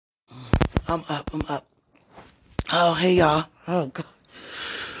I'm up. Oh, hey, y'all. Oh, God.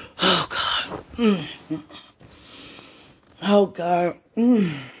 Oh, God. Oh, God.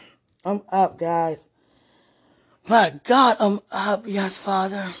 I'm up, guys. My God, I'm up. Yes,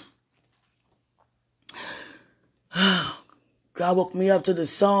 Father. God woke me up to the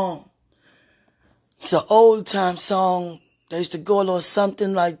song. It's an old-time song. They used to go a little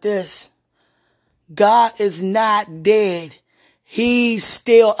something like this. God is not dead. He's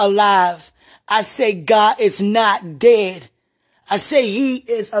still alive. I say God is not dead. I say he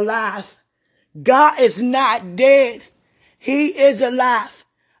is alive. God is not dead. He is alive.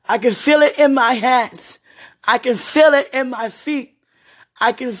 I can feel it in my hands. I can feel it in my feet.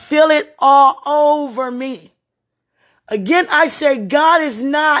 I can feel it all over me. Again, I say God is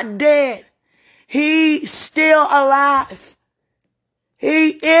not dead. He's still alive. He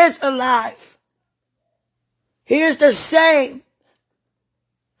is alive. He is the same.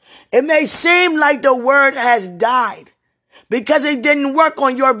 It may seem like the word has died because it didn't work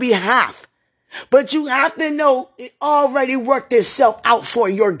on your behalf. But you have to know it already worked itself out for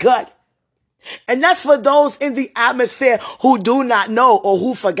your good. And that's for those in the atmosphere who do not know or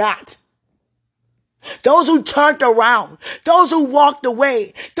who forgot. Those who turned around, those who walked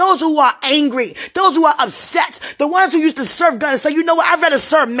away, those who are angry, those who are upset, the ones who used to serve God and say, you know what, I'd rather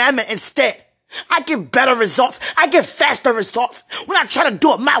serve Mammon instead. I get better results. I get faster results when I try to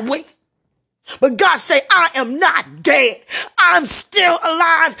do it my way. But God say, I am not dead. I'm still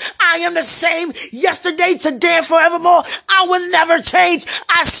alive. I am the same yesterday, today, and forevermore. I will never change.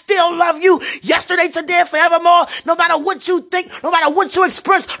 I still love you yesterday, today, and forevermore. No matter what you think, no matter what you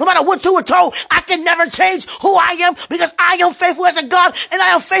experience, no matter what you were told, I can never change who I am because I am faithful as a God and I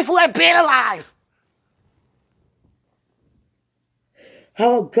am faithful at being alive.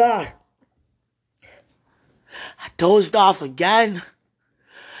 Oh, God. I dozed off again.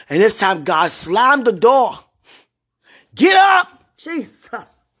 And this time God slammed the door. Get up! Jesus.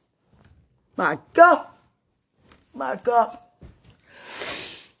 My God. My God.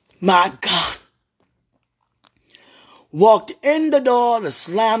 My God. Walked in the door to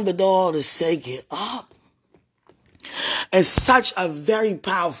slam the door to say get up. In such a very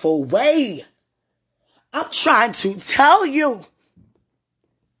powerful way. I'm trying to tell you.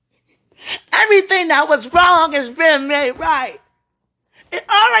 Everything that was wrong has been made right. It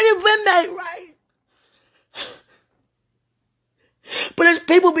already been made right. But as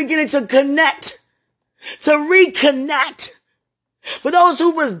people beginning to connect, to reconnect, for those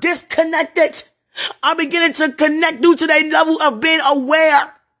who was disconnected, are beginning to connect due to their level of being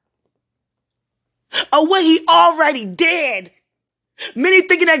aware of what he already did. Many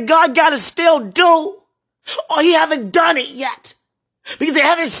thinking that God got to still do, or he haven't done it yet, because they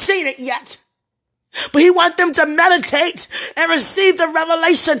haven't seen it yet. But he wants them to meditate and receive the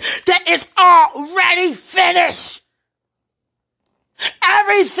revelation that it's already finished.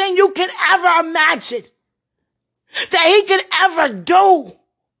 Everything you can ever imagine that he can ever do,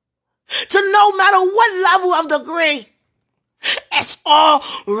 to no matter what level of degree, it's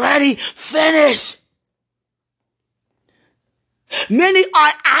already finished. Many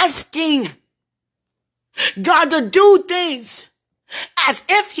are asking God to do things as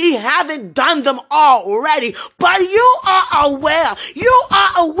if he haven't done them already. But you are aware. You are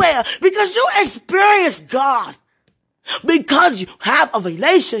aware because you experience God. Because you have a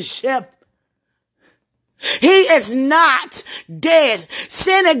relationship. He is not dead.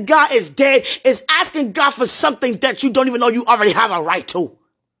 Saying that God is dead is asking God for something that you don't even know you already have a right to.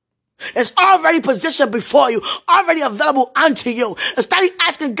 It's already positioned before you, already available unto you. Instead of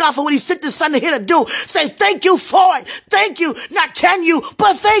asking God for what he sent his son here to do, say thank you for it. Thank you. Not can you,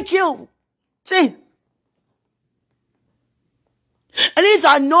 but thank you. See? And these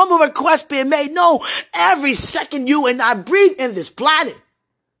are normal requests being made. No, every second you and I breathe in this planet.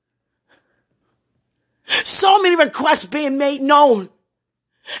 So many requests being made known.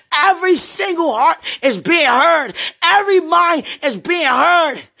 Every single heart is being heard. Every mind is being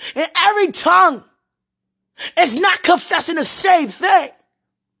heard. And every tongue is not confessing the same thing.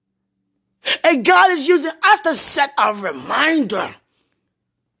 And God is using us to set a reminder.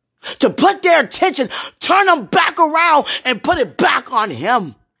 To put their attention, turn them back around and put it back on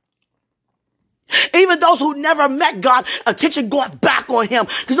him. Even those who never met God, attention going back on him.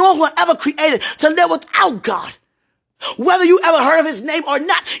 Because no one was ever created to live without God. Whether you ever heard of his name or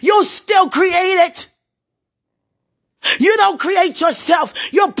not, you're still created. You don't create yourself.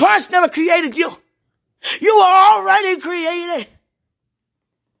 Your parents never created you. You are already created.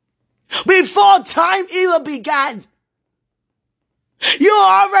 Before time even began. You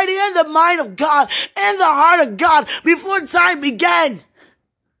are already in the mind of God, in the heart of God, before time began.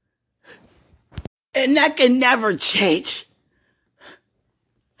 And that can never change.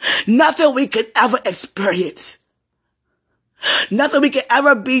 Nothing we could ever experience. Nothing we could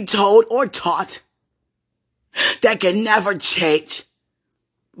ever be told or taught that can never change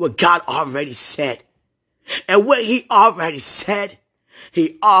what God already said. And what he already said,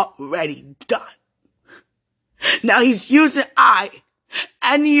 he already done. Now he's using I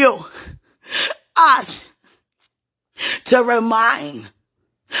and you, us, to remind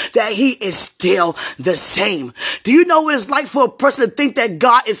that he is still the same. Do you know what it's like for a person to think that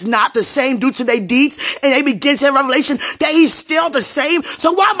God is not the same due to their deeds? And they begin to have revelation that he's still the same.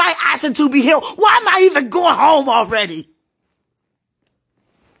 So why am I asking to be healed? Why am I even going home already?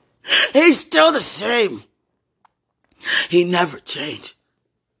 He's still the same. He never changed.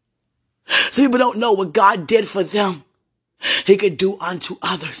 Some people don't know what God did for them, he could do unto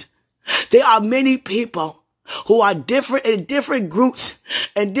others. There are many people who are different in different groups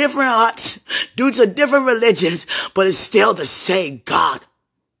and different huts due to different religions, but it's still the same God.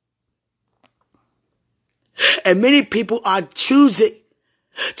 And many people are choosing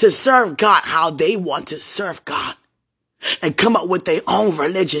to serve God how they want to serve God and come up with their own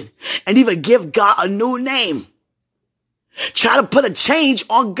religion and even give God a new name. Try to put a change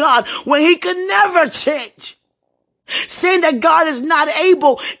on God when he could never change. Saying that God is not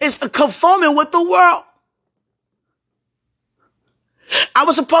able is conforming with the world. I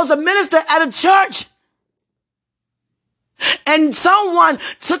was supposed to minister at a church, and someone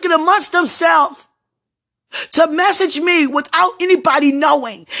took it amongst themselves to message me without anybody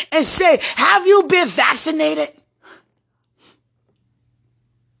knowing and say, have you been vaccinated?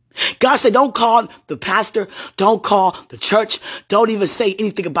 God said, don't call the pastor, don't call the church, don't even say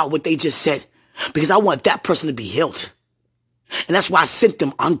anything about what they just said, because I want that person to be healed. And that's why I sent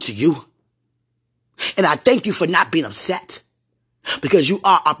them unto you. And I thank you for not being upset, because you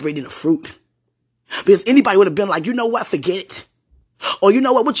are operating the fruit. Because anybody would have been like, you know what, forget it. Or you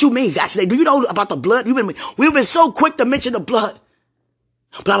know what you mean vaccinated? Do you know about the blood? We've been so quick to mention the blood.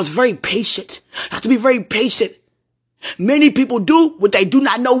 But I was very patient. I have to be very patient. Many people do what they do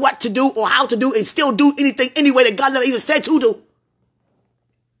not know what to do or how to do and still do anything anyway that God never even said to do.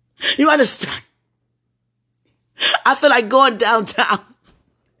 You understand? I feel like going downtown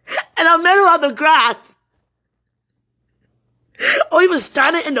in the middle of the grass, or even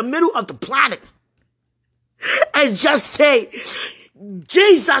standing in the middle of the planet and just say,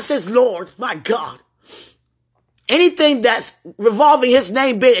 Jesus is Lord, my God. Anything that's revolving his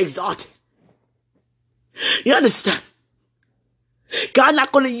name be exalted. You understand? God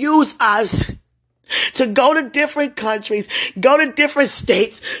not going to use us to go to different countries, go to different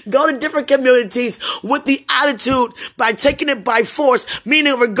states, go to different communities with the attitude by taking it by force,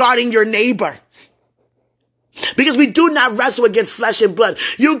 meaning regarding your neighbor. Because we do not wrestle against flesh and blood.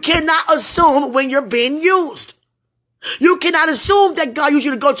 You cannot assume when you're being used. You cannot assume that God used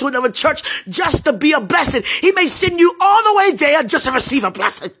you to go to another church just to be a blessing. He may send you all the way there just to receive a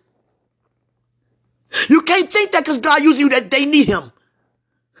blessing. You can't think that because God used you that they need him.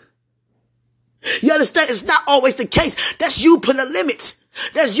 You understand? It's not always the case. That's you putting a limit.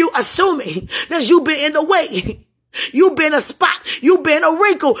 That's you assuming. That's you being in the way. You being a spot. You being a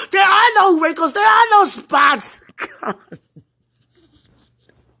wrinkle. There are no wrinkles. There are no spots. God.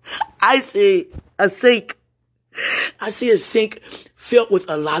 I see a sink. I see a sink filled with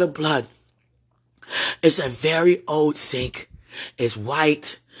a lot of blood. It's a very old sink. It's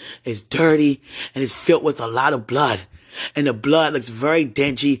white. It's dirty. And it's filled with a lot of blood. And the blood looks very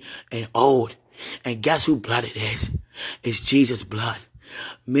dingy and old. And guess who blood it is? It's Jesus' blood.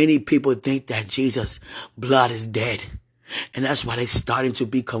 Many people think that Jesus' blood is dead. And that's why they're starting to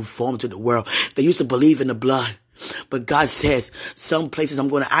be conformed to the world. They used to believe in the blood. But God says, some places I'm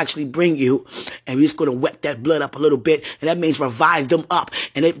going to actually bring you, and we're just going to wet that blood up a little bit, and that means revive them up.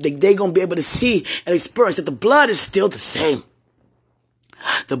 And they're going to be able to see and experience that the blood is still the same.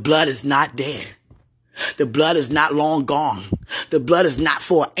 The blood is not dead. The blood is not long gone. The blood is not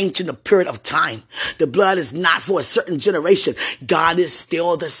for an ancient period of time. The blood is not for a certain generation. God is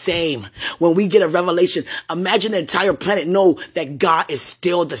still the same. When we get a revelation, imagine the entire planet know that God is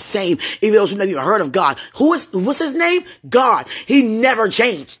still the same. Even those who never even heard of God. What's his name? God. He never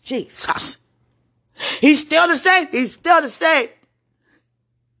changed. Jesus. He's still the same. He's still the same.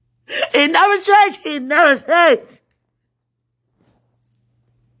 He never changed. He never changed.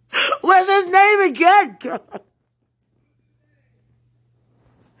 What's his name again, God?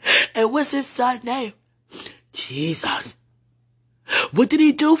 And what's his son's name? Jesus. What did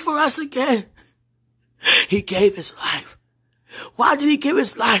he do for us again? He gave his life. Why did he give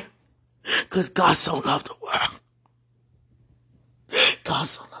his life? Because God so loved the world. God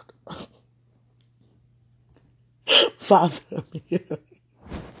so loved the world. Father, I'm here.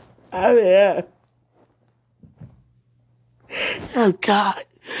 I'm here. Oh, God.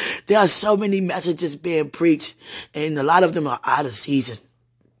 There are so many messages being preached, and a lot of them are out of season.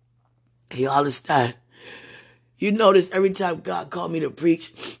 You understand? You notice every time God called me to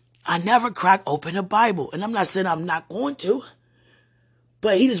preach, I never crack open a Bible. And I'm not saying I'm not going to,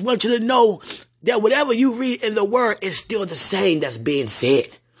 but he just wants you to know that whatever you read in the word is still the same that's being said.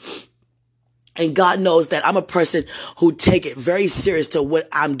 And God knows that I'm a person who take it very serious to what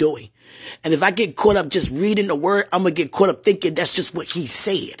I'm doing. And if I get caught up just reading the word, I'm going to get caught up thinking that's just what he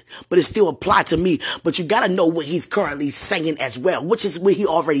said. But it still applies to me. But you got to know what he's currently saying as well, which is what he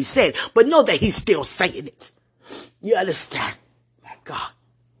already said. But know that he's still saying it. You understand? My God.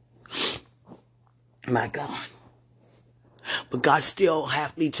 My God. But God still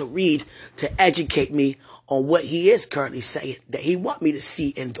have me to read to educate me on what he is currently saying, that he want me to see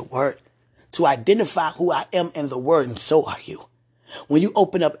in the word, to identify who I am in the word, and so are you. When you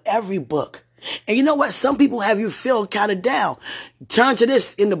open up every book, and you know what? Some people have you feel kind of down. Turn to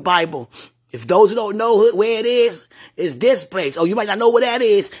this in the Bible. If those who don't know where it is, it's this place. Oh, you might not know where that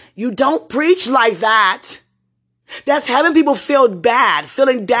is. You don't preach like that. That's having people feel bad,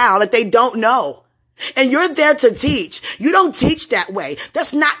 feeling down, like they don't know. And you're there to teach. You don't teach that way.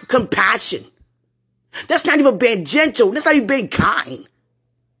 That's not compassion. That's not even being gentle. That's not even being kind.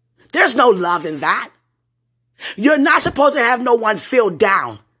 There's no love in that. You're not supposed to have no one feel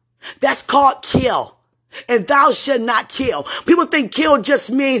down. That's called kill. And thou shalt not kill. People think kill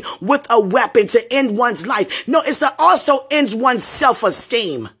just mean with a weapon to end one's life. No, it's to also end one's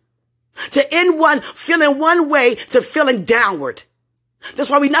self-esteem. To end one feeling one way to feeling downward. That's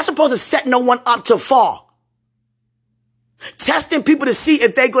why we're not supposed to set no one up to fall. Testing people to see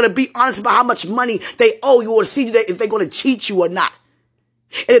if they're going to be honest about how much money they owe you, or to see if they're going to cheat you or not.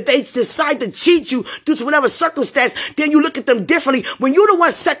 And if they decide to cheat you due to whatever circumstance, then you look at them differently. When you're the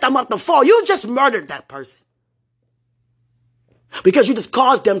one set them up to fall, you just murdered that person. Because you just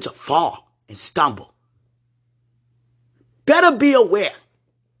caused them to fall and stumble. Better be aware.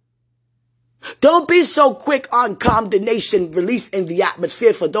 Don't be so quick on condemnation released in the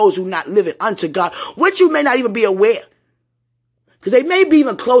atmosphere for those who not living unto God, which you may not even be aware. Because they may be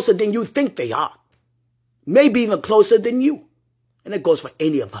even closer than you think they are. Maybe even closer than you. And it goes for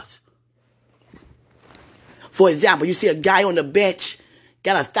any of us. For example, you see a guy on the bench,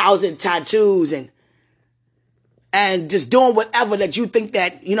 got 1,000 tattoos and just doing whatever that you think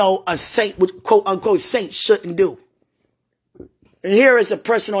that, you know, a saint would, quote unquote, saint shouldn't do. And here is a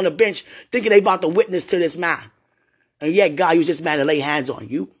person on the bench thinking they about to witness to this man. And yet God used this man to lay hands on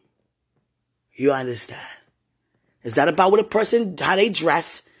you. You understand? It's not about what a person, how they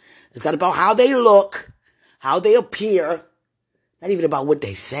dress. It's not about how they look, how they appear. Not even about what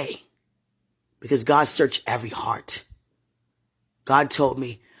they say. Because God searched every heart. God told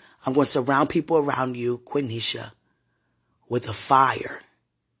me, I'm going to surround people around you, Quenisha, with a fire.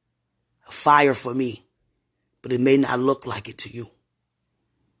 A fire for me. But it may not look like it to you.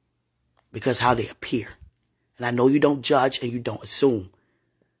 Because how they appear. And I know you don't judge and you don't assume.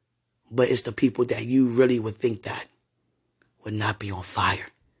 But it's the people that you really would think that would not be on fire.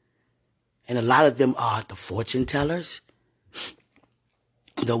 And a lot of them are the fortune tellers.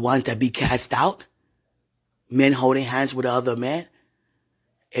 The ones that be cast out. Men holding hands with other men.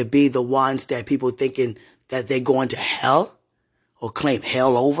 It be the ones that people thinking that they're going to hell. Or claim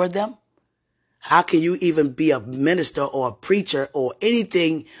hell over them. How can you even be a minister or a preacher or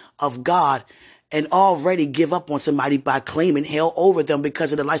anything of God and already give up on somebody by claiming hell over them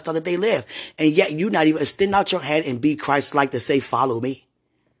because of the lifestyle that they live? And yet you not even extend out your hand and be Christ-like to say, follow me.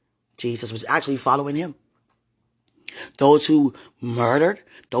 Jesus was actually following him. Those who murdered,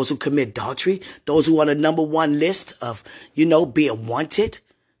 those who commit adultery, those who are on the number one list of, you know, being wanted,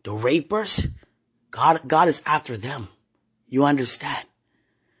 the rapers, God is after them. You understand?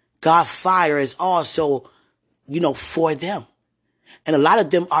 God's fire is also, you know, for them. And a lot of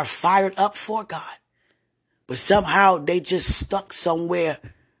them are fired up for God. But somehow they just stuck somewhere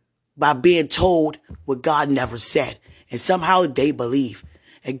by being told what God never said. And somehow they believe.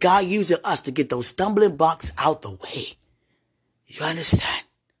 And God using us to get those stumbling blocks out the way. You understand?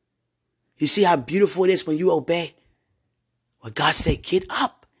 You see how beautiful it is when you obey? When God said, get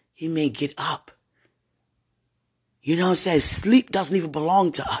up, he may get up. You know what I'm saying? Sleep doesn't even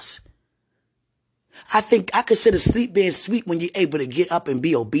belong to us. I consider sleep being sweet when you're able to get up and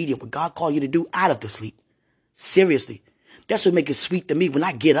be obedient what God called you to do out of the sleep. Seriously. That's what makes it sweet to me when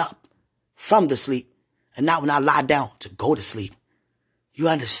I get up from the sleep and not when I lie down to go to sleep. You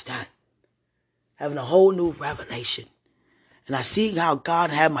understand? Having a whole new revelation. And I see how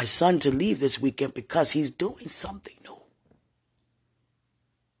God had my son to leave this weekend because he's doing something new.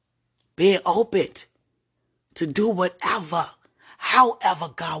 Being open to do whatever, however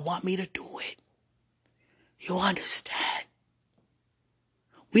God want me to do it. You understand?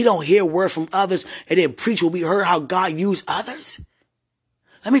 We don't hear word from others and then preach what we heard how God used others.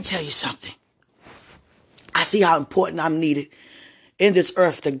 Let me tell you something. I see how important I'm needed in this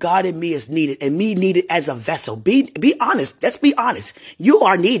earth. The God in me is needed, and me needed as a vessel. Be honest. Let's be honest. You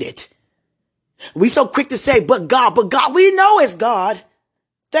are needed. We so quick to say, but God, we know it's God.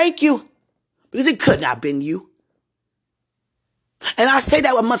 Thank you. Because it could not have been you. And I say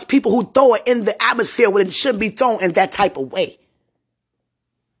that amongst people who throw it in the atmosphere when it shouldn't be thrown in that type of way.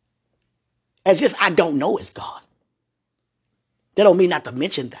 As if I don't know it's God. That don't mean not to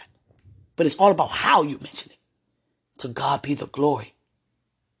mention that. But it's all about how you mention it. To God be the glory.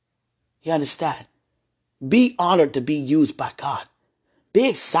 You understand? Be honored to be used by God. Be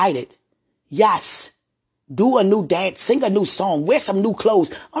excited. Yes. Do a new dance. Sing a new song. Wear some new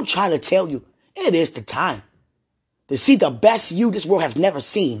clothes. I'm trying to tell you, it is the time to see the best you this world has never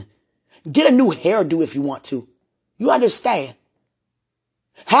seen. Get a new hairdo if you want to. You understand?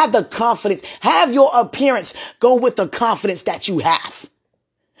 Have the confidence. Have your appearance go with the confidence that you have.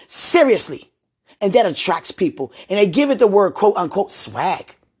 Seriously. And that attracts people. And they give it the word, quote unquote,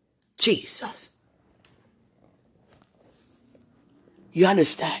 swag. Jesus. You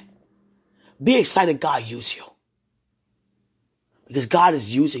understand? Be excited God used you. Because God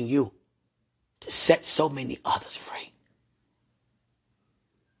is using you to set so many others free.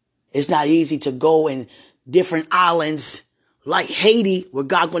 It's not easy to go in different islands like Haiti, where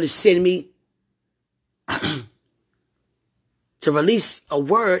God's going to send me to release a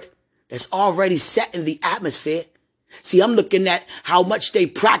word that's already set in the atmosphere. See, I'm looking at how much they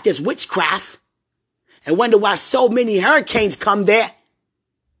practice witchcraft and wonder why so many hurricanes come there.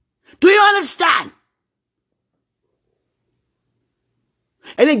 Do you understand?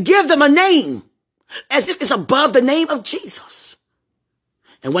 And then give them a name as if it's above the name of Jesus.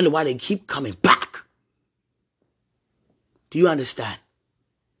 And wonder why they keep coming back. Do you understand?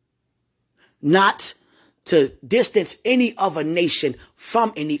 Not to distance any other nation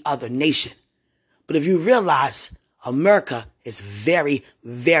from any other nation. But if you realize America is very,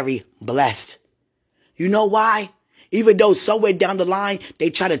 very blessed. You know why? Even though somewhere down the line, they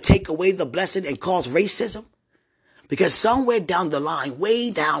try to take away the blessing and cause racism. Because somewhere down the line, way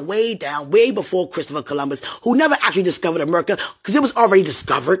down, way before Christopher Columbus, who never actually discovered America, because it was already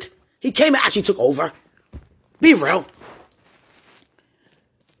discovered. He came and actually took over. Be real.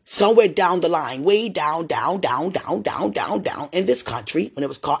 Somewhere down the line, way down in this country, when it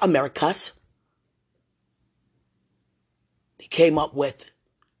was called Americas, they came up with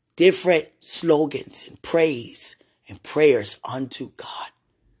different slogans and praise and prayers unto God.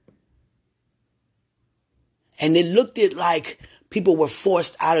 And it looked it like people were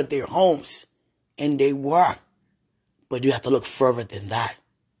forced out of their homes. And they were. But you have to look further than that.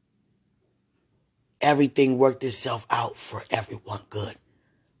 Everything worked itself out for everyone good.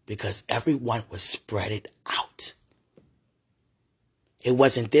 Because everyone was spread it out. It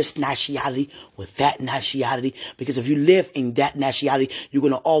wasn't this nationality with that nationality. Because if you live in that nationality, you're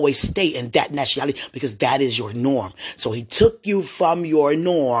going to always stay in that nationality. Because that is your norm. So he took you from your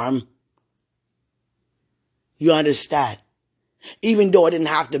norm. You understand? Even though it didn't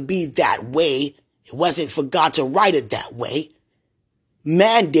have to be that way. It wasn't for God to write it that way.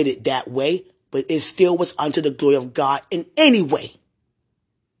 Man did it that way. But it still was unto the glory of God in any way.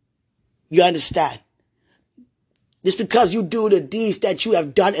 You understand? Just because you do the deeds that you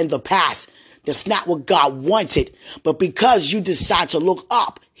have done in the past, that's not what God wanted. But because you decide to look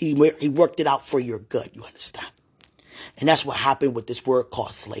up, he worked it out for your good. You understand? And that's what happened with this word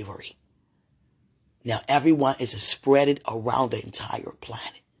called slavery. Now everyone is spread around the entire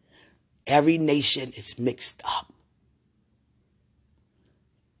planet. Every nation is mixed up.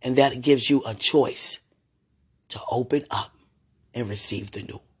 And that gives you a choice to open up and receive the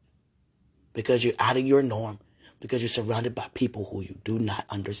new. Because you're out of your norm. Because you're surrounded by people who you do not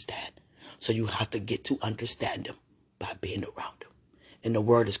understand. So you have to get to understand them by being around them. And the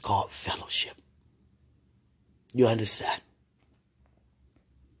word is called fellowship. You understand?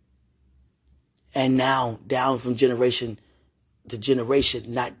 And now, down from generation to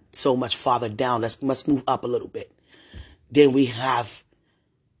generation, not so much farther down. Let's move up a little bit. Then we have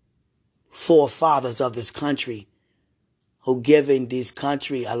forefathers of this country who given this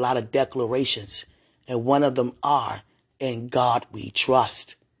country a lot of declarations. And one of them are, in God we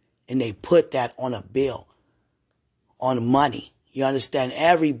trust. And they put that on a bill, on money. You understand?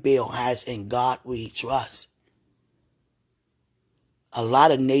 Every bill has, in God we trust. A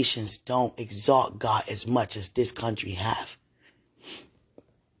lot of nations don't exalt God as much as this country have.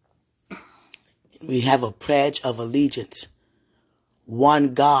 We have a pledge of allegiance.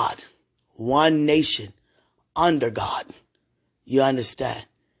 One God, one nation, under God. You understand?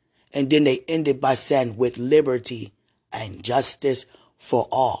 And then they ended by saying, with liberty and justice for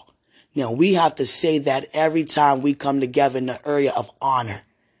all. Now, we have to say that every time we come together in the area of honor.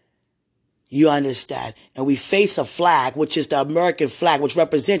 You understand? And we face a flag, which is the American flag, which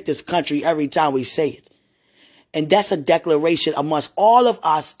represents this country every time we say it. And that's a declaration amongst all of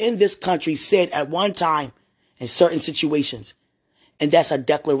us in this country said at one time in certain situations. And that's a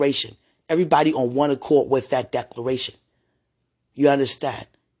declaration. Everybody on one accord with that declaration. You understand?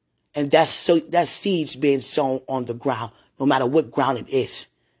 And that's seeds being sown on the ground, no matter what ground it is.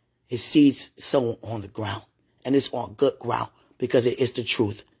 It's seeds sown on the ground. And it's on good ground because it is the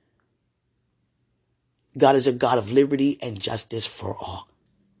truth. God is a God of liberty and justice for all.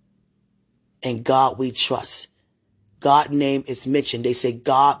 And God we trust. God's name is mentioned. They say,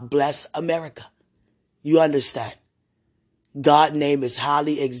 God bless America. You understand? God's name is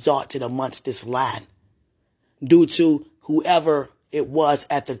highly exalted amongst this land due to whoever it was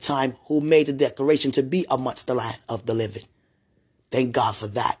at the time who made the declaration to be amongst the land of the living. Thank God for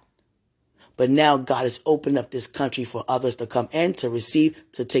that. But now God has opened up this country for others to come in, to receive,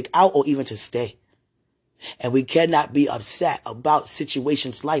 to take out, or even to stay. And we cannot be upset about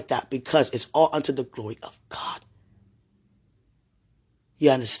situations like that because it's all unto the glory of God. You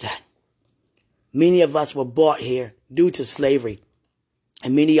understand? Many of us were brought here due to slavery.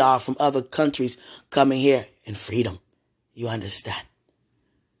 And many are from other countries coming here in freedom. You understand?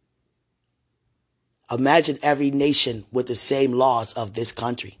 Imagine every nation with the same laws of this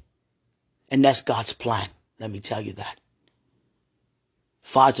country. And that's God's plan. Let me tell you that.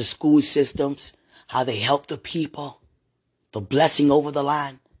 As far as the school systems, how they help the people, the blessing over the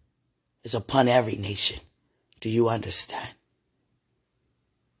land is upon every nation. Do you understand?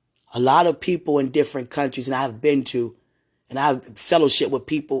 A lot of people in different countries, and I've been to, and I've fellowship with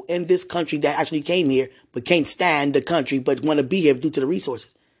people in this country that actually came here, but can't stand the country, but want to be here due to the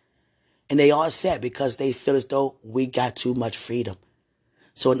resources. And they all said because they feel as though we got too much freedom.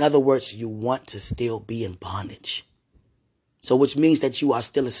 So in other words, you want to still be in bondage. So which means that you are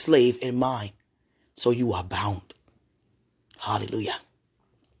still a slave in mind. So you are bound. Hallelujah.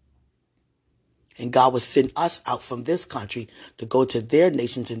 And God will send us out from this country to go to their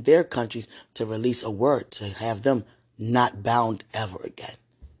nations and their countries to release a word to have them not bound ever again.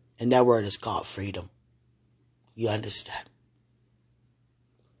 And that word is called freedom. You understand?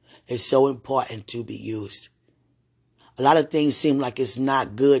 It's so important to be used. A lot of things seem like it's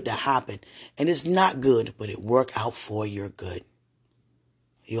not good to happen. And it's not good, but it work out for your good.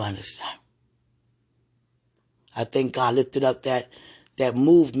 You understand? I think God lifted up that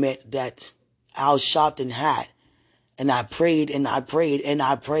movement that Al Sharpton had. And I prayed and I prayed and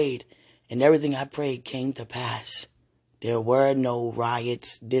I prayed. And everything I prayed came to pass. There were no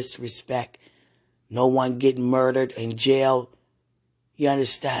riots, disrespect, no one getting murdered in jail. You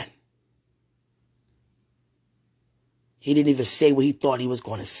understand? He didn't even say what he thought he was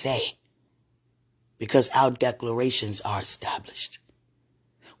going to say. Because our declarations are established.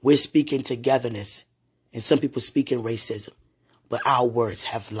 We're speaking togetherness. And some people speak in racism. But our words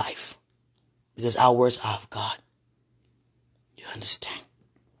have life. Because our words are of God. You understand?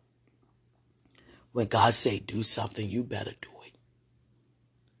 When God say do something, you better do it.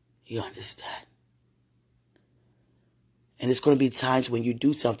 You understand? And it's going to be times when you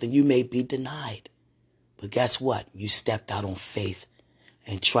do something, you may be denied. But guess what? You stepped out on faith.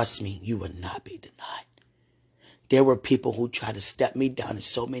 And trust me, you will not be denied. There were people who tried to step me down in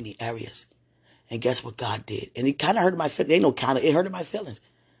so many areas. And guess what God did? And it kind of hurt my feelings. Ain't no kind of, it hurted my feelings.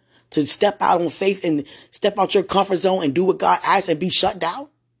 To step out on faith and step out your comfort zone and do what God asks and be shut down.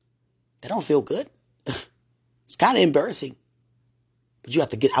 That don't feel good. It's kind of embarrassing. But you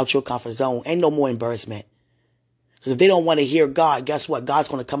have to get out your comfort zone. Ain't no more embarrassment. Because if they don't want to hear God, guess what? God's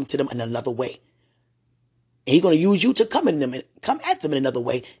going to come to them in another way. And he's going to use you to come at them in another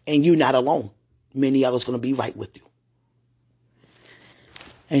way. And you not alone. Many others going to be right with you.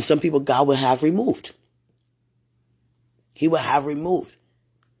 And some people God will have removed. He will have removed.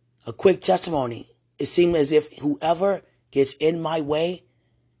 A quick testimony. It seemed as if whoever gets in my way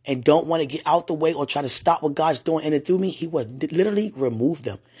and don't want to get out the way or try to stop what God's doing in and through me, he would literally remove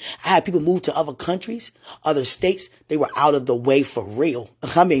them. I had people move to other countries, other states. They were out of the way for real.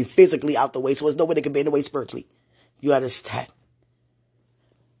 I mean, physically out the way. So there's no way they could be in the way spiritually. You understand?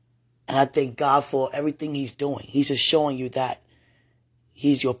 And I thank God for everything he's doing. He's just showing you that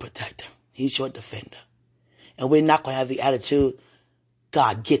he's your protector. He's your defender. And we're not going to have the attitude,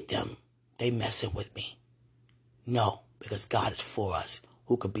 God, get them. They messing with me. No, because God is for us.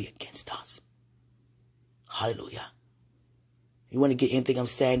 Who could be against us? Hallelujah. You want to get anything I'm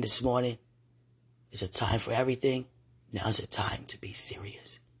saying this morning? It's a time for everything. Now is a time to be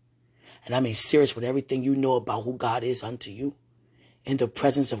serious. And I mean serious with everything you know about who God is unto you. In the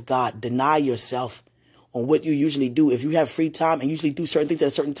presence of God, deny yourself on what you usually do. If you have free time and usually do certain things at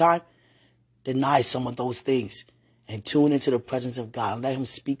a certain time, deny some of those things and tune into the presence of God and let him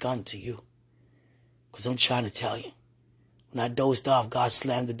speak unto you. Because I'm trying to tell you, when I dozed off, God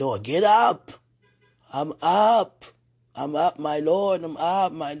slammed the door. Get up. I'm up. I'm up, my Lord. I'm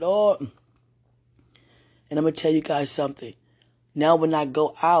up, my Lord. And I'm going to tell you guys something. Now when I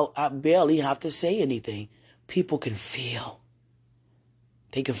go out, I barely have to say anything. People can feel.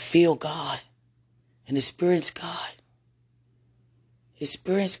 They can feel God and experience God.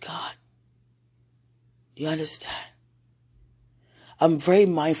 Experience God. You understand? I'm very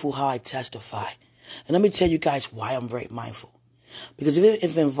mindful how I testify. And let me tell you guys why I'm very mindful. Because if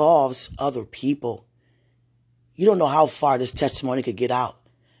it involves other people, you don't know how far this testimony could get out.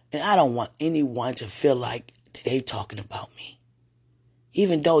 And I don't want anyone to feel like they talking about me.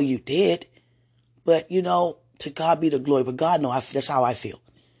 Even though you did. But, to God be the glory. But God knows that's how I feel.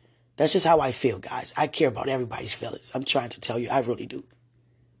 That's just how I feel, guys. I care about everybody's feelings. I'm trying to tell you, I really do.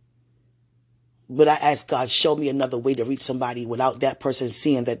 But I ask God, show me another way to reach somebody without that person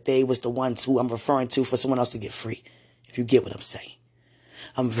seeing that they was the ones who I'm referring to for someone else to get free. If you get what I'm saying.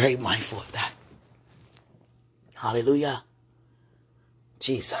 I'm very mindful of that. Hallelujah.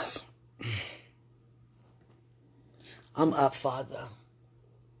 Jesus. I'm up, Father.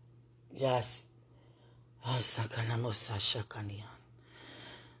 Yes.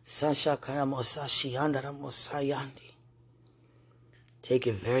 Take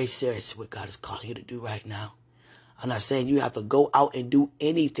it very serious what God is calling you to do right now. I'm not saying you have to go out and do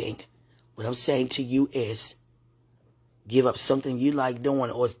anything. What I'm saying to you is give up something you like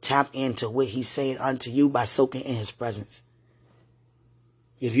doing or tap into what he's saying unto you by soaking in his presence.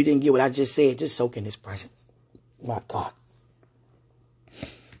 If you didn't get what I just said, just soak in his presence. My God.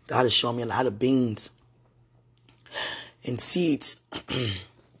 God has shown me a lot of beans and seeds.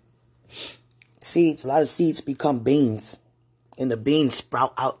 Seeds, a lot of seeds become beans. And the beans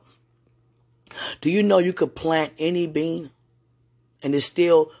sprout out. Do you know you could plant any bean and it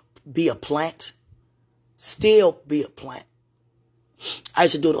still be a plant? Still be a plant. I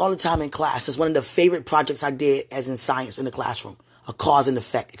used to do it all the time in class. It's one of the favorite projects I did as in science in the classroom. A cause and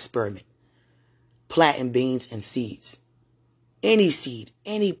effect experiment. Planting beans and seeds. Any seed,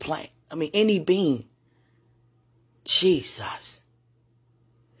 any plant. Any bean. Jesus.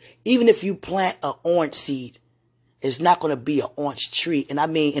 Even if you plant an orange seed, it's not going to be an orange tree. And I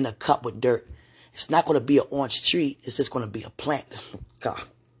mean in a cup with dirt. It's not going to be an orange tree. It's just going to be a plant. God.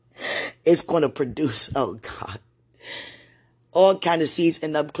 It's going to produce, oh God. All kind of seeds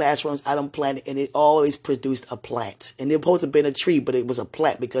in the classrooms I done planted, and it always produced a plant. And it was supposed to have been a tree, but it was a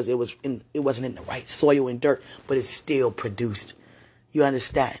plant because it wasn't in the right soil and dirt, but it still produced. You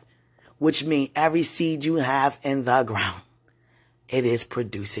understand? Which means every seed you have in the ground, it is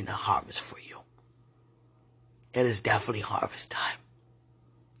producing a harvest for you. It is definitely harvest time.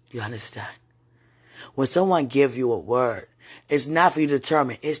 You understand? When someone gives you a word, it's not for you to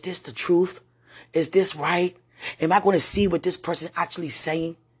determine, is this the truth? Is this right? Am I going to see what this person is actually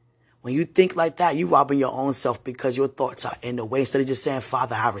saying? When you think like that, you're robbing your own self because your thoughts are in the way instead of just saying,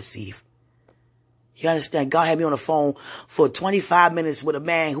 Father, I receive. You understand? God had me on the phone for 25 minutes with a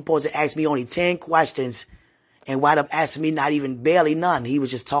man who supposed to ask me only 10 questions and wound up asking me not even barely none. He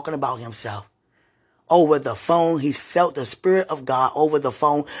was just talking about himself. Over the phone, he felt the Spirit of God over the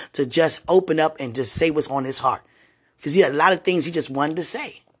phone to just open up and just say what's on his heart. Because he had a lot of things he just wanted to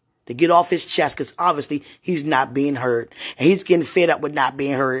say. To get off his chest, because obviously he's not being heard. And he's getting fed up with not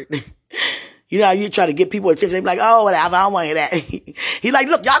being heard. You know how you try to get people attention, they be like, oh, whatever, I don't want to hear that. He like,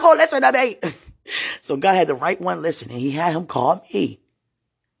 look, y'all gonna listen to me. So God had the right one listen, and he had him call me.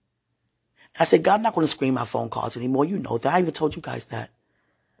 I said, God, I'm not going to screen my phone calls anymore. You know that. I even told you guys that.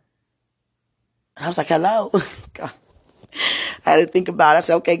 And I was like, hello. God. I had to think about it. I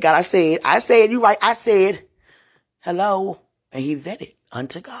said, okay, God, I said, you right. I said, hello. And he vetted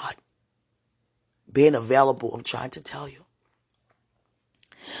unto God. Being available, I'm trying to tell you.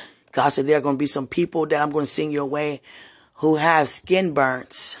 God said there are going to be some people that I'm going to send your way who have skin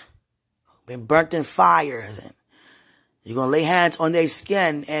burns, been burnt in fires. And you're going to lay hands on their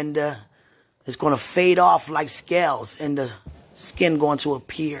skin and it's going to fade off like scales and the skin going to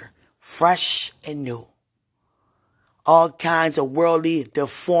appear fresh and new. All kinds of worldly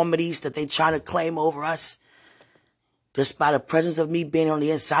deformities that they try to claim over us. Just by the presence of me being on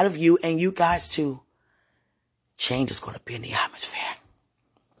the inside of you and you guys too, change is going to be in the atmosphere.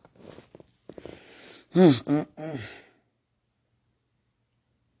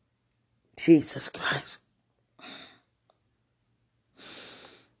 Jesus Christ.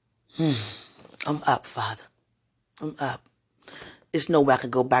 I'm up, Father. I'm up. There's no way I can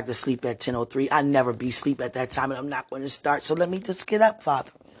go back to sleep at 10:03. I never be asleep at that time, and I'm not going to start. So let me just get up,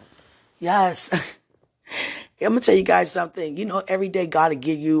 Father. Yes. I'm going to tell you guys something. You know, every day God will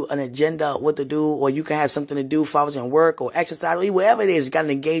give you an agenda, what to do, or you can have something to do if I was in work or exercise, or whatever it is, you got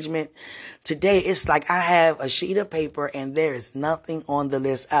an engagement. Today, it's like I have a sheet of paper and there is nothing on the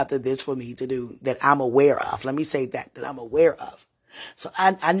list after this for me to do that I'm aware of. Let me say that I'm aware of. So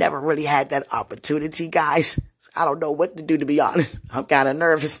I never really had that opportunity, guys. I don't know what to do, to be honest. I'm kind of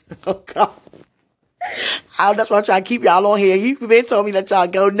nervous. Oh, God. That's why I'm trying to keep y'all on here. You've been told me that y'all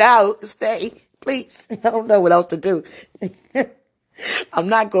go now. Stay, please. I don't know what else to do. I'm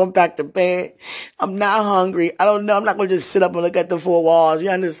not going back to bed. I'm not hungry. I don't know. I'm not going to just sit up and look at the four walls. You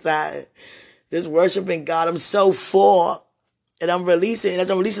understand? Just worshiping God. I'm so full. And I'm releasing.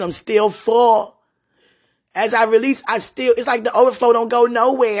 As I'm releasing, I'm still full. As I release, it's like the overflow don't go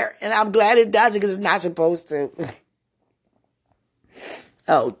nowhere. And I'm glad it doesn't because it's not supposed to.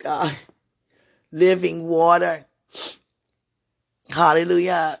 Oh, God. Living water.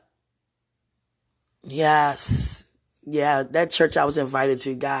 Hallelujah. Yes. Yeah, that church I was invited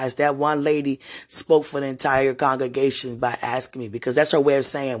to, guys, that one lady spoke for the entire congregation by asking me, because that's her way of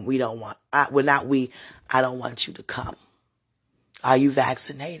saying I don't want you to come. Are you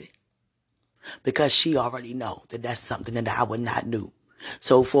vaccinated? Because she already know that that's something that I would not do.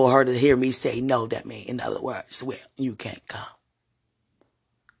 So for her to hear me say no, that means, in other words, well, you can't come.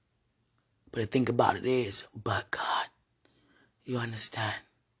 But the thing about it is, but God, you understand?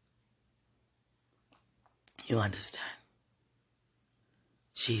 You understand?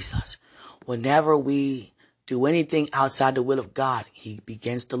 Jesus. Whenever we do anything outside the will of God, he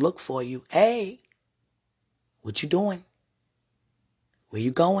begins to look for you. Hey, what you doing? Where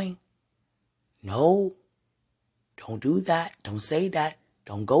you going? No, don't do that. Don't say that.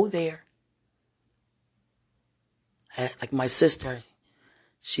 Don't go there. Like my sister,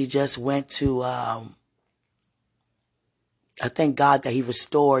 she just went to, I thank God that he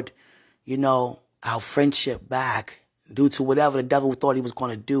restored, our friendship back due to whatever the devil thought he was going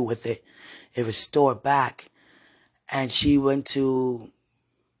to do with it. It restored back. And she went to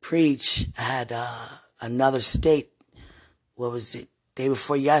preach at another state. What was it? Day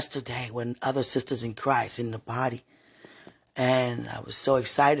before yesterday, when other sisters in Christ in the body. And I was so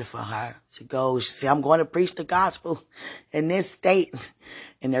excited for her to go. She said, I'm going to preach the gospel in this state.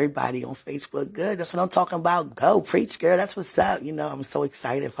 And everybody on Facebook, good. That's what I'm talking about. Go preach, girl. That's what's up. I'm so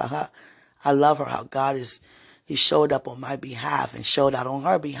excited for her. I love her, how God he showed up on my behalf and showed out on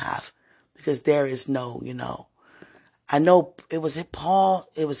her behalf. Because there is no, I know was Paul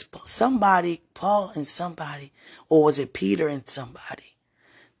and somebody, or was it Peter and somebody?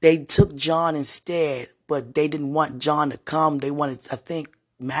 They took John instead, but they didn't want John to come. They wanted, I think,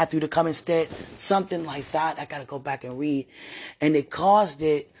 Matthew to come instead. Something like that. I got to go back and read. And it caused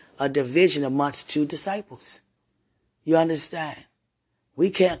a division amongst two disciples. You understand? We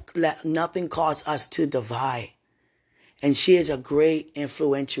can't let nothing cause us to divide. And she is a great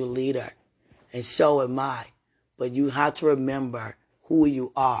influential leader. And so am I. But you have to remember who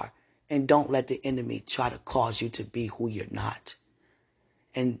you are. And don't let the enemy try to cause you to be who you're not.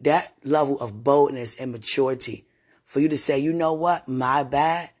 And that level of boldness and maturity for you to say, you know what, my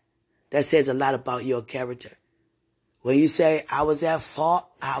bad, that says a lot about your character. When you say, I was at fault,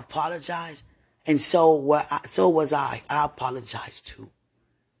 I apologize. And so was I. I apologize too.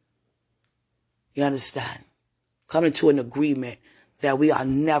 You understand? Coming to an agreement that we are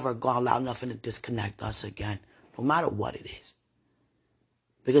never going to allow nothing to disconnect us again, no matter what it is.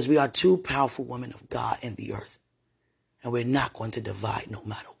 Because we are two powerful women of God in the earth. And we're not going to divide no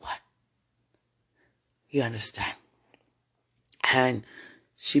matter what. You understand? And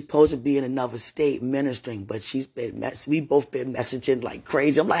she's supposed to be in another state ministering, but we both been messaging like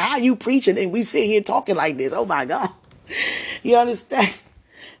crazy. I'm like, how you preaching? And we sit here talking like this. Oh my God. You understand?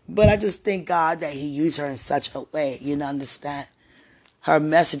 But I just thank God that he used her in such a way. You understand? Her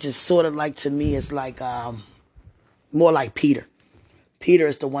message is sort of like, to me, it's like, more like Peter. Peter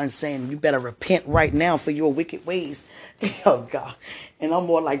is the one saying, you better repent right now for your wicked ways. Oh, God. And I'm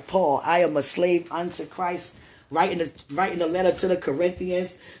more like Paul. I am a slave unto Christ. Writing the letter to the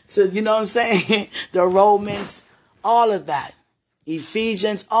Corinthians, to, you know what I'm saying? The Romans, all of that.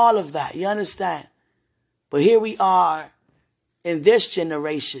 Ephesians, all of that. You understand? But here we are in this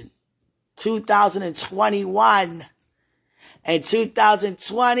generation, 2021. And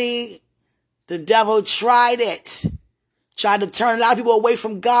 2020, the devil tried it. Tried to turn a lot of people away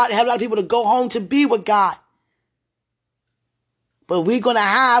from God and have a lot of people to go home to be with God. But we're going to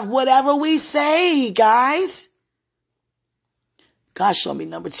have whatever we say, guys. God showed me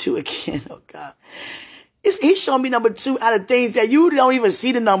number 2 again. Oh, God. He's showing me number 2 out of things that you don't even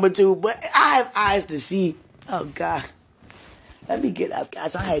see the number 2. But I have eyes to see. Oh, God. Let me get up,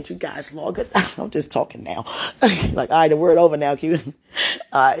 guys. I had you guys longer. I'm just talking now. Like, all right, the word over now, Q.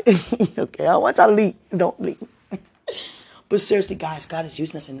 All right. Okay, I want y'all to leave. Don't leave. But seriously, guys, God is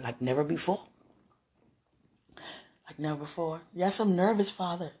using us in like never before. Like never before. Yes, I'm nervous,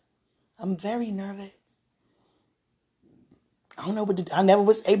 Father. I'm very nervous. I don't know what to do. I never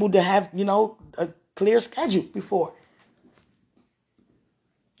was able to have, a clear schedule before.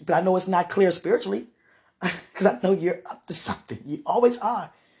 But I know it's not clear spiritually. Because I know you're up to something. You always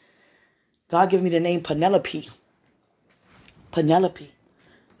are. God gave me the name Penelope. Penelope.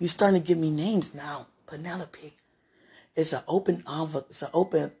 You're starting to give me names now. Penelope. It's an open envelope. It's an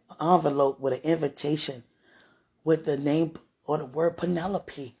open envelope with an invitation with the name or the word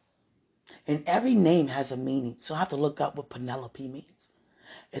Penelope. And every name has a meaning. So I have to look up what Penelope means.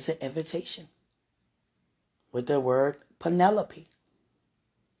 It's an invitation with the word Penelope.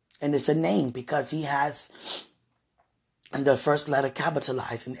 And it's a name because he has the first letter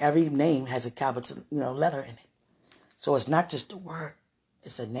capitalized. And every name has a capital, letter in it. So it's not just a word.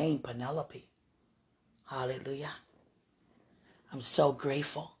 It's a name, Penelope. Hallelujah. I'm so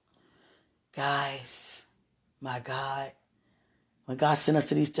grateful. Guys, my God. When God sent us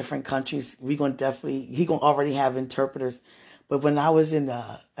to these different countries, he going to already have interpreters. But when I was in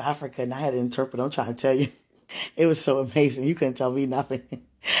Africa and I had an interpreter, I'm trying to tell you, it was so amazing. You couldn't tell me nothing.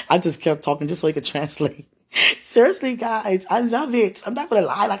 I just kept talking just so he could translate. Seriously, guys, I love it. I'm not going to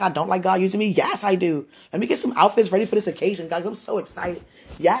lie like I don't like God using me. Yes, I do. Let me get some outfits ready for this occasion, guys. I'm so excited.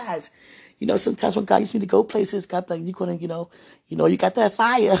 Yes. Sometimes when God used me to go places, God like, you're going to, you got that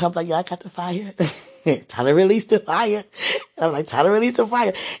fire. I'm like, yeah, I got the fire. Time to release the fire. I'm like, time to release the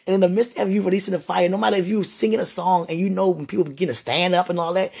fire. And in the midst of you releasing the fire, no matter if you're singing a song and when people begin to stand up and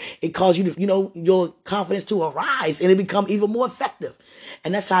all that, it causes you to, your confidence to arise and it become even more effective.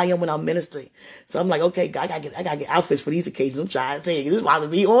 And that's how I am when I'm ministering. So I'm like, okay, God, I gotta get outfits for these occasions. I'm trying to tell you, this is about to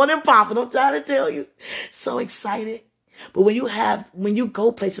be on and popping. I'm trying to tell you. So excited. But when you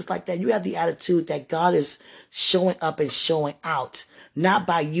go places like that, you have the attitude that God is showing up and showing out, not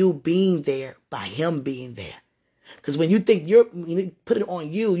by you being there, by him being there. Because when you think you put it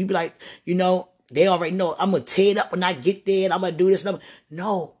on you, you be like, they already know I'm going to tear it up when I get there and I'm going to do this.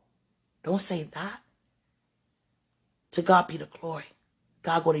 No, don't say that. To God be the glory.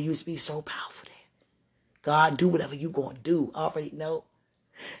 God going to use me so powerful there. God, do whatever you going to do. I already know.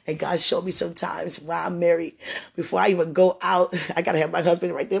 And God showed me sometimes while I'm married, before I even go out, I got to have my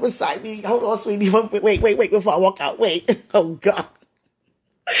husband right there beside me. Hold on, sweetie. Wait, before I walk out. Wait. Oh, God.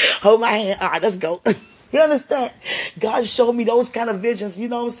 Hold my hand. All right, let's go. You understand? God showed me those kind of visions. You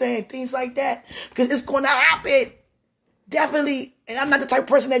know what I'm saying? Things like that. Because it's going to happen. Definitely. And I'm not the type of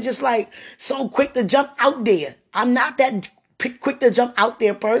person that just like so quick to jump out there. I'm not that quick to jump out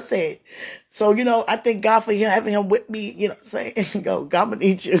there person. So, I thank God for having him with me, what I'm saying? Go, God, I'm going to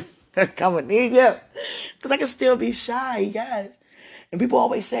need you. I'm going to need you. Because I can still be shy, guys. And people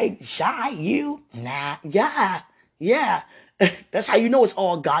always say, shy, you? Nah, yeah. That's how you know it's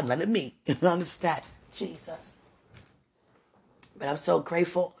all God, not me. You understand? Jesus. But I'm so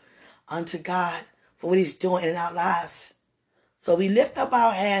grateful unto God for what he's doing in our lives. So we lift up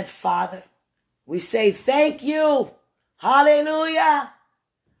our hands, Father. We say thank you. Hallelujah.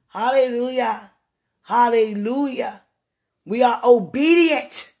 Hallelujah. Hallelujah. We are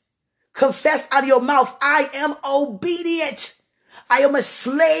obedient. Confess out of your mouth, I am obedient. I am a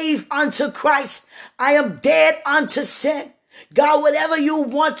slave unto Christ. I am dead unto sin. God, whatever you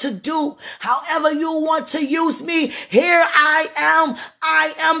want to do, however you want to use me, here I am.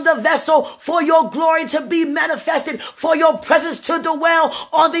 I am the vessel for your glory to be manifested, for your presence to dwell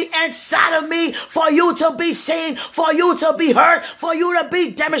on the inside of me, for you to be seen, for you to be heard, for you to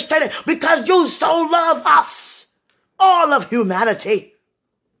be demonstrated, because you so love us, all of humanity.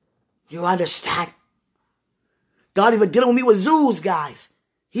 You understand? God even dealing with me with zoos, guys.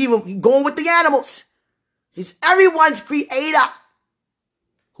 He even going with the animals. He's everyone's creator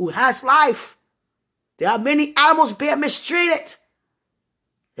who has life. There are many animals being mistreated.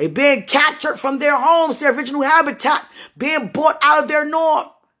 They're being captured from their homes, their original habitat, being brought out of their norm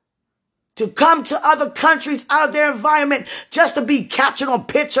to come to other countries, out of their environment, just to be captured on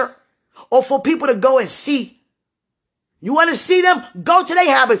picture or for people to go and see. You want to see them? Go to their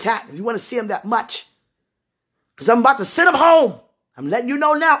habitat if you want to see them that much. Because I'm about to send them home. I'm letting you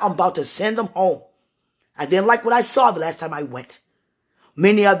know now, I'm about to send them home. I didn't like what I saw the last time I went.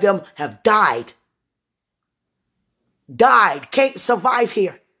 Many of them have died. Can't survive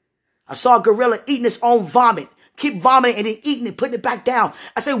here. I saw a gorilla eating its own vomit. Keep vomiting and then eating it, putting it back down.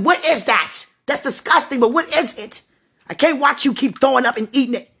 I said, what is that? That's disgusting, but what is it? I can't watch you keep throwing up and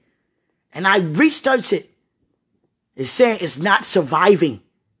eating it. And I researched it. It's saying it's not surviving.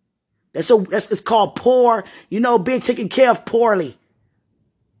 It's called poor, being taken care of poorly.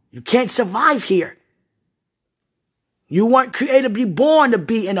 You can't survive here. You weren't created to be born to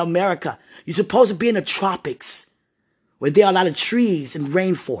be in America. You're supposed to be in the tropics, where there are a lot of trees and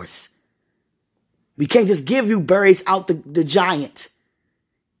rainforests. We can't just give you berries out the giant.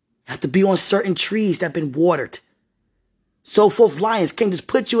 You have to be on certain trees that have been watered. So forth lions can't just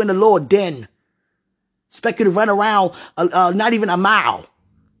put you in the lower den. Expect you to run around not even a mile.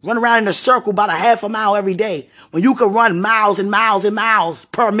 Run around in a circle about a half a mile every day when you can run miles and miles and miles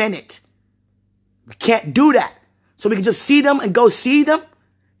per minute. We can't do that. So we can just see them and go see them.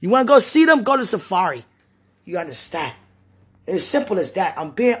 You want to go see them? Go to safari. You understand? It's as simple as that. I'm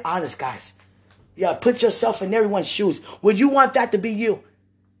being honest, guys. You gotta put yourself in everyone's shoes. Would you want that to be you?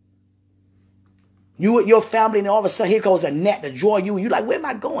 You with your family, and all of a sudden here goes a net to draw you. And you're like, where am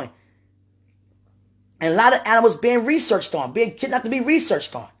I going? And a lot of animals being researched on, being kidnapped to be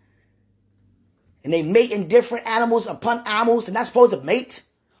researched on. And they mate in different animals upon animals. And not supposed to mate.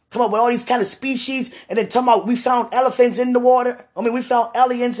 Come up with all these kind of species. And then talking about we found elephants in the water. We found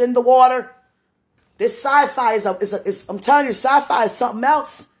aliens in the water. This sci-fi I'm telling you, sci-fi is something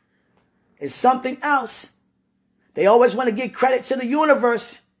else. It's something else. They always want to give credit to the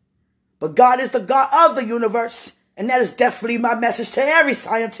universe. But God is the God of the universe. And that is definitely my message to every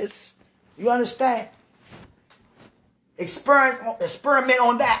scientist. You understand? Experiment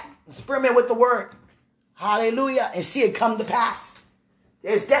on that. Experiment with the word. Hallelujah. And see it come to pass.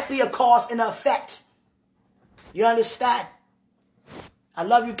 There's definitely a cause and an effect. You understand? I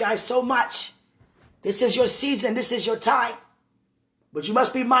love you guys so much. This is your season. This is your time. But you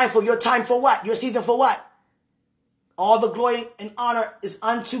must be mindful. Your time for what? Your season for what? All the glory and honor is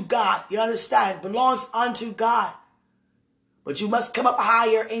unto God. You understand? Belongs unto God. But you must come up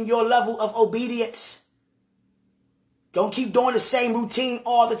higher in your level of obedience. Don't keep doing the same routine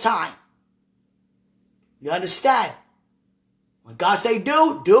all the time. You understand? When God say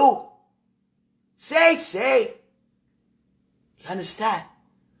do, do. Say. You understand?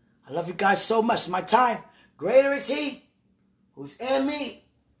 I love you guys so much. It's my time. Greater is He who's in me,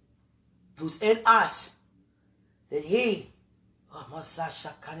 who's in us, than he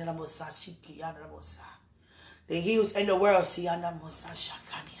than he who's in the world.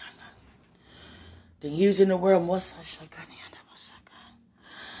 Then he who's in the world.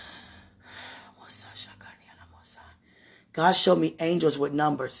 God showed me angels with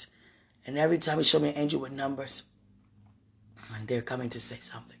numbers. And every time He showed me an angel with numbers, and they're coming to say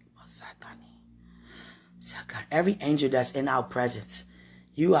something. Every angel that's in our presence,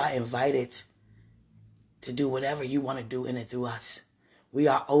 you are invited to do whatever you want to do in and through us. We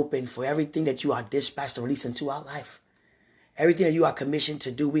are open for everything that you are dispatched to release into our life. Everything that you are commissioned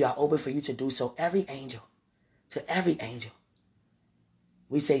to do, we are open for you to do so. Every angel,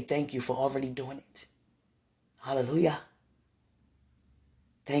 we say thank you for already doing it. Hallelujah.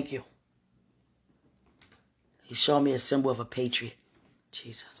 Thank you. He showed me a symbol of a patriot.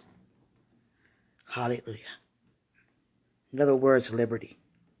 Jesus. Hallelujah. In other words, liberty.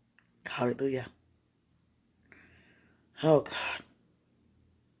 Hallelujah. Oh, God.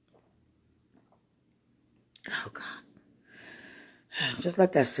 Oh, God. Just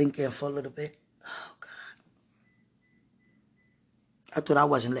let that sink in for a little bit. Oh, God. I thought I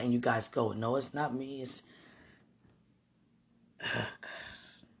wasn't letting you guys go. No, it's not me. It's... Oh, God.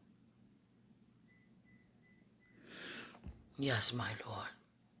 Yes, my Lord.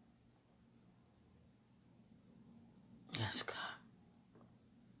 Yes, God.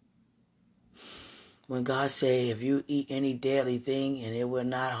 When God say, if you eat any deadly thing and it will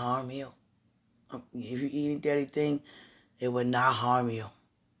not harm you. If you eat any deadly thing, it will not harm you.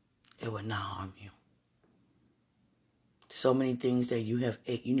 It will not harm you. So many things that you have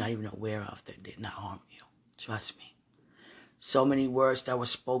ate, you're not even aware of that did not harm you. Trust me. So many words that were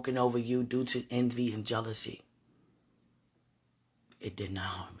spoken over you due to envy and jealousy. It did not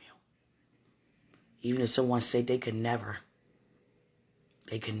harm you. Even if someone said they could never.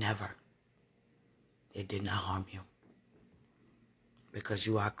 It did not harm you. Because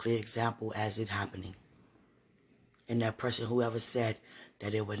you are a clear example as it happening. And that person, whoever said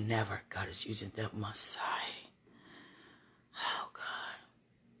that it would never, God is using that Messiah. Oh, God.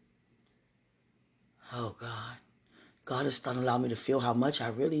 Oh, God. God is starting to allow me to feel how much I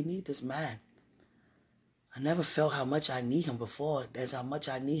really need this man. I never felt how much I need him before as how much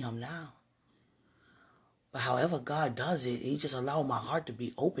I need him now. But however God does it, he just allowed my heart to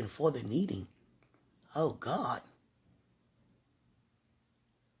be open for the needing. Oh, God.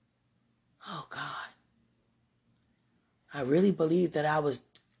 Oh, God. I really believe that I was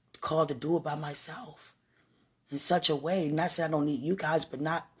called to do it by myself in such a way. Not saying I don't need you guys, but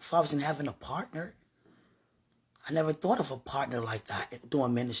not if I wasn't having a partner. I never thought of a partner like that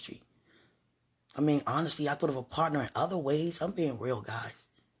doing ministry. I mean, honestly, I thought of a partner in other ways. I'm being real, guys.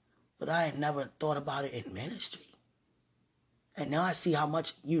 But I had never thought about it in ministry. And now I see how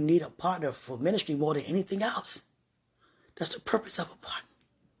much you need a partner for ministry more than anything else. That's the purpose of a partner.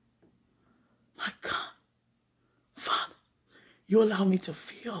 My God. Father, you allow me to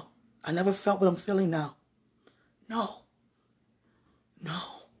feel. I never felt what I'm feeling now. No. No.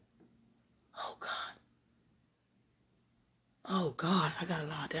 Oh, God. Oh, God, I gotta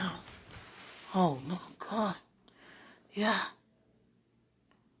lie down. Oh, no, God. Yeah.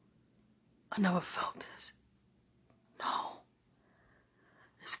 I never felt this. No.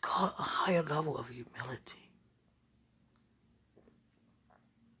 It's called a higher level of humility.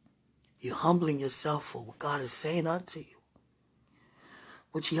 You're humbling yourself for what God is saying unto you,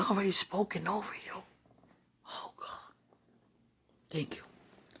 which he already spoken over you. Oh, God. Thank you.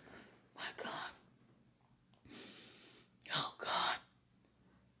 My God. Oh, God.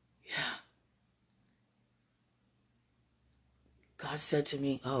 Yeah. God said to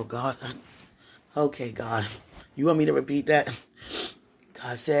me, oh, God. Okay, God. You want me to repeat that?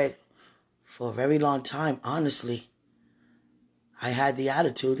 God said, for a very long time, honestly, I had the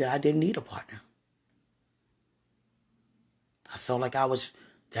attitude that I didn't need a partner. I felt like I was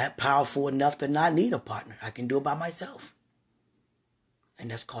that powerful enough to not need a partner. I can do it by myself.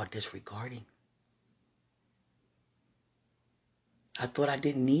 And that's called disregarding. I thought I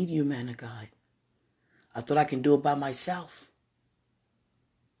didn't need you, man of God. I thought I can do it by myself.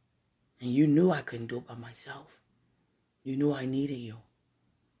 And you knew I couldn't do it by myself. You knew I needed you.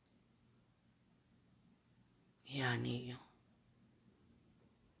 Yeah, I need you.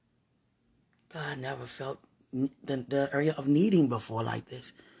 God, I never felt the area of needing before like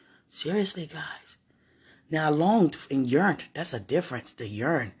this. Seriously, guys. Now, I longed and yearned. That's a difference, to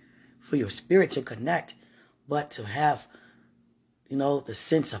yearn for your spirit to connect. But to have, the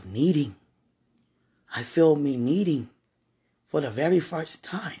sense of needing. I feel me needing for the very first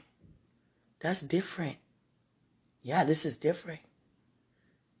time. That's different. Yeah, this is different.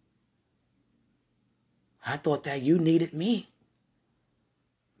 I thought that you needed me.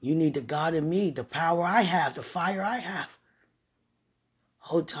 You need the God in me, the power I have, the fire I have.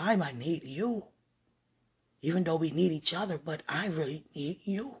 Whole time I need you. Even though we need each other, but I really need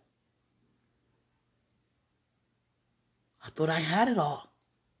you. I thought I had it all.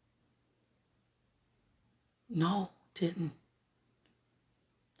 No, didn't.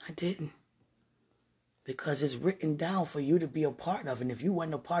 I didn't. Because it's written down for you to be a part of. And if you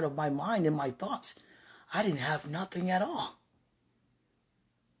weren't a part of my mind and my thoughts, I didn't have nothing at all.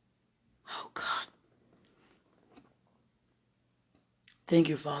 Oh, God. Thank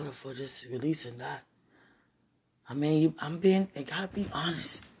you, Father, for just releasing that. I mean, I gotta be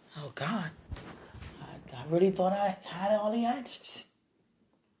honest. Oh, God. I really thought I had all the answers.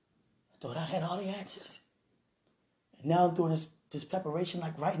 I thought I had all the answers. And now doing this preparation,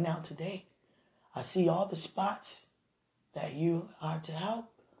 like right now today, I see all the spots that you are to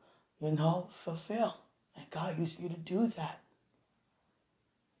help, fulfill. And God used you to do that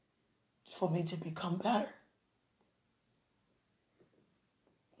for me to become better.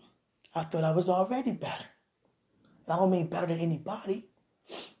 I thought I was already better. I don't mean better than anybody.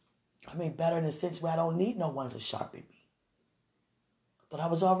 I mean better in the sense where I don't need no one to sharpen me. I thought I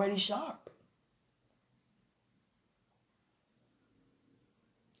was already sharp.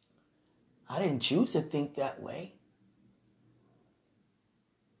 I didn't choose to think that way.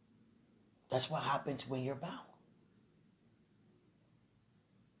 That's what happens when you're bound.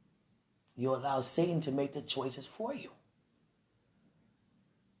 You allow Satan to make the choices for you.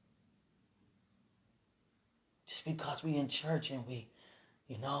 Just because we in church and we,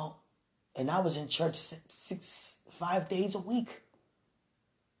 and I was in church 5 days a week.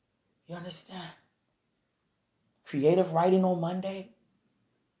 You understand? Creative writing on Monday.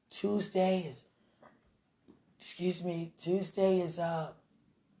 Tuesday is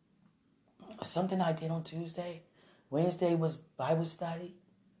something I did on Tuesday. Wednesday was Bible study.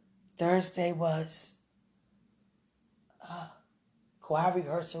 Thursday was choir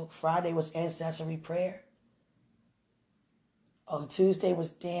rehearsal. Friday was ancestry prayer. On Tuesday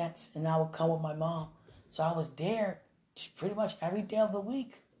was dance, and I would come with my mom. So I was there pretty much every day of the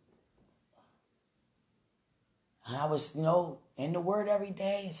week. And I was, in the Word every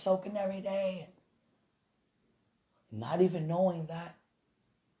day and soaking every day. And not even knowing that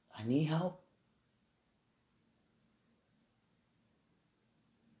I need help.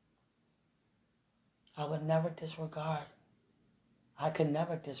 I would never disregard. I could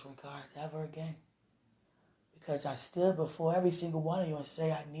never disregard ever again. Because I stood before every single one of you and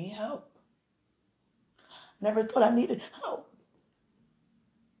say, I need help. Never thought I needed help.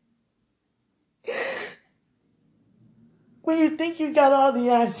 When you think you got all the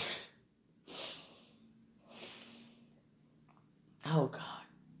answers. Oh, God.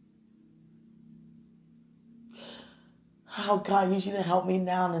 Oh, God, you should help me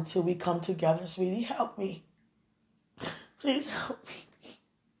now until we come together, sweetie. Help me. Please help me.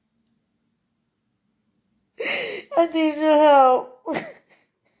 I need your help.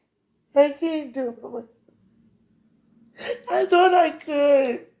 I can't do it. I thought I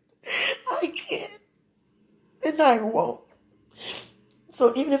could. I can't. And I won't.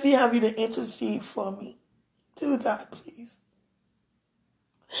 So even if you have you to intercede for me, do that, please.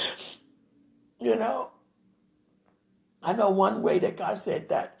 I know one way that God said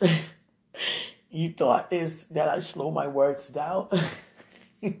that you thought is that I slow my words down.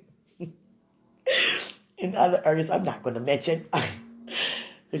 In other areas, I'm not going to mention.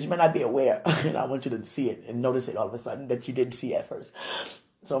 Because you might not be aware. And I want you to see it and notice it all of a sudden that you didn't see at first.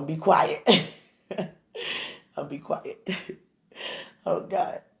 So I'm be quiet. I'll be quiet. Oh,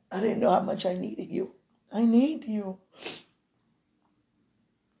 God. I didn't know how much I needed you. I need you.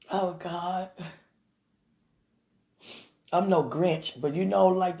 Oh, God. I'm no Grinch, but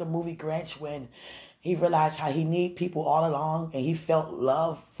like the movie Grinch when he realized how he need people all along and he felt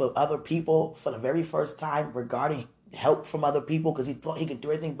love for other people for the very first time regarding help from other people because he thought he could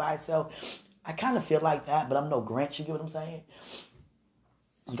do everything by himself. I kind of feel like that, but I'm no Grinch. You get what I'm saying?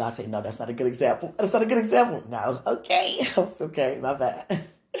 And God said, no, that's not a good example. That's not a good example. No. Okay. It's okay. My bad.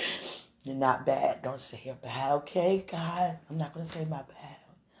 You're not bad. Don't say you're bad. Okay, God. I'm not going to say my bad.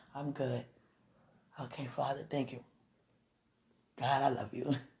 I'm good. Okay, Father. Thank you. God, I love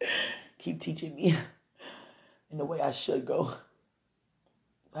you. Keep teaching me in the way I should go.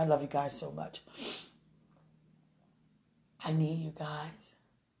 I love you guys so much. I need you guys,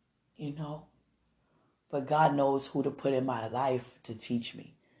 But God knows who to put in my life to teach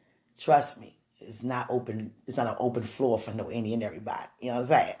me. Trust me, it's not open. It's not an open floor for any and everybody. You know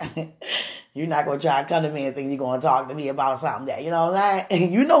what I'm saying? You're not going to try to come to me and think you're going to talk to me about something that, you know what I'm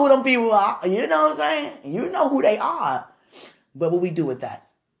saying? You know who them people are. You know what I'm saying? You know who they are. But what we do with that,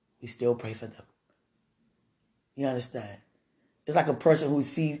 we still pray for them. You understand? It's like a person who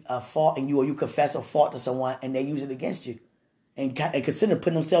sees a fault in you or you confess a fault to someone and they use it against you. And consider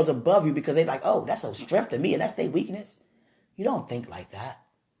putting themselves above you because they're like, oh, that's a strength to me and that's their weakness. You don't think like that.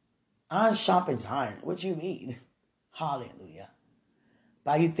 Iron sharpens iron. What you mean? Hallelujah.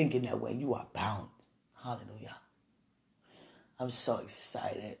 By you thinking that way, you are bound. Hallelujah. I'm so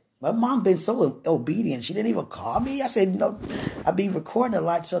excited. My mom been so obedient. She didn't even call me. I said, no, I be recording a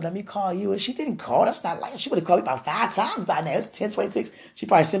lot, so let me call you. And she didn't call. That's not like, she would have called me about 5 times by now. It's 10:26. She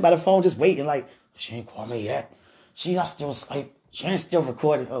probably sitting by the phone just waiting like, she ain't called me yet. She not still asleep. She ain't still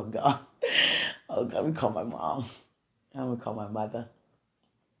recording. Oh, God. Oh, God. We call my mom. I'm going to call my mother.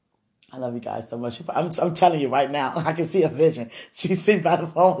 I love you guys so much. I'm telling you right now, I can see a vision. She's sitting by the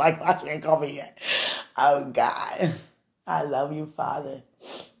phone like, why she ain't called me yet? Oh, God. I love you, Father.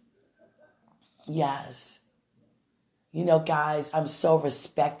 Yes. Guys, I'm so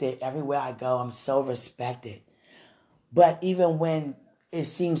respected everywhere I go. I'm so respected. But even when it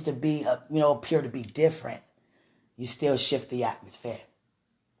seems to be, appear to be different, you still shift the atmosphere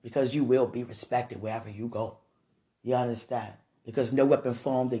because you will be respected wherever you go. You understand? Because no weapon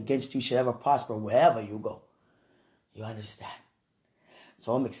formed against you should ever prosper wherever you go. You understand?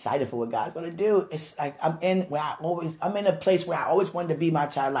 So I'm excited for what God's going to do. It's like I'm in a place where I always wanted to be my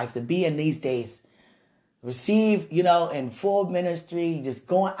entire life, to be in these days. Receive, in full ministry, just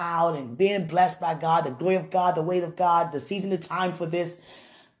going out and being blessed by God, the glory of God, the weight of God, the season, the time for this.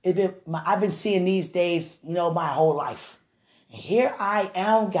 I've been seeing these days, my whole life. And here I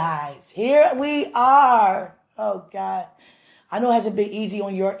am, guys. Here we are. Oh, God. I know it hasn't been easy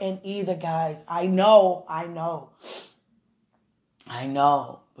on your end either, guys. I know.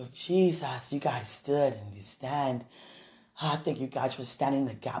 But Jesus, you guys stood and you stand. I thank you guys for standing in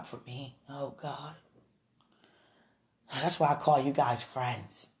the gap for me. Oh, God. That's why I call you guys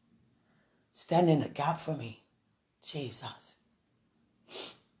friends. Stand in the gap for me. Jesus.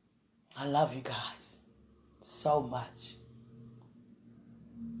 I love you guys so much.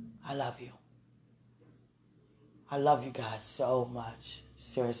 I love you. I love you guys so much.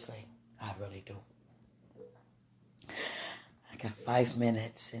 Seriously, I really do. I got 5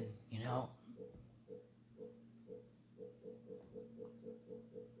 minutes, and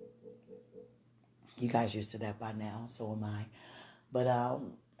you guys used to that by now, so am I. But I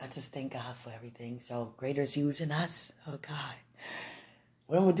just thank God for everything. So greater is He who's in us. Oh God.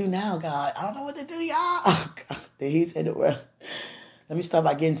 What am I gonna do now, God? I don't know what to do, y'all. Oh God, He's in the world. Let me start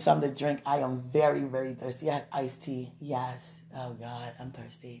by getting something to drink. I am very, very thirsty. I have iced tea. Yes. Oh God, I'm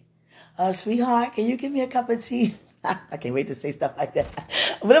thirsty. Sweetheart, can you give me a cup of tea? I can't wait to say stuff like that.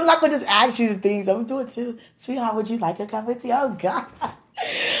 But I'm not gonna just ask you the things. I'm gonna do it too. Sweetheart, would you like a cup of tea? Oh God.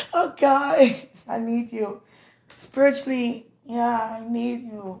 Oh God. I need you. Spiritually, yeah, I need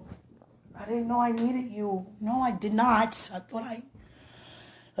you. I didn't know I needed you. No, I did not.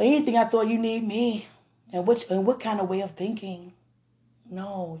 Anything I thought you need me. And what kind of way of thinking?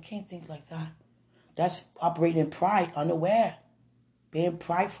 No, you can't think like that. That's operating in pride, unaware. Being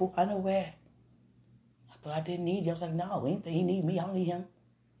prideful, unaware. I thought I didn't need you. I was like, no, anything he need me, I don't need him.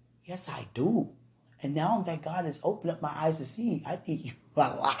 Yes, I do. And now that God has opened up my eyes to see, I need you a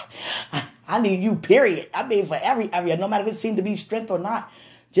lot. I need you, period. I mean, for every area, no matter if it seems to be strength or not,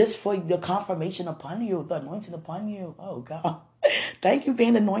 just for the confirmation upon you, the anointing upon you. Oh, God. Thank you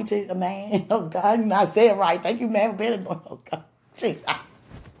being anointed, man. Oh, God. I say it right. Thank you, man, for being anointed. Oh, God. Jeez.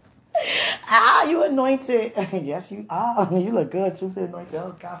 You anointed. Yes, you are. You look good, too, being anointed.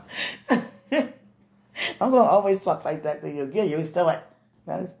 Oh, God. I'm going to always talk like that to you. Again, you still like,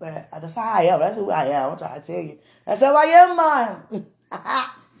 that's how I am. That's who I am. I'm trying to tell you. That's how I am, man.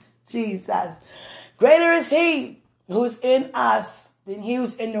 Jesus. Greater is He who's in us than he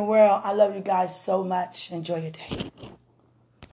who's in the world. I love you guys so much. Enjoy your day.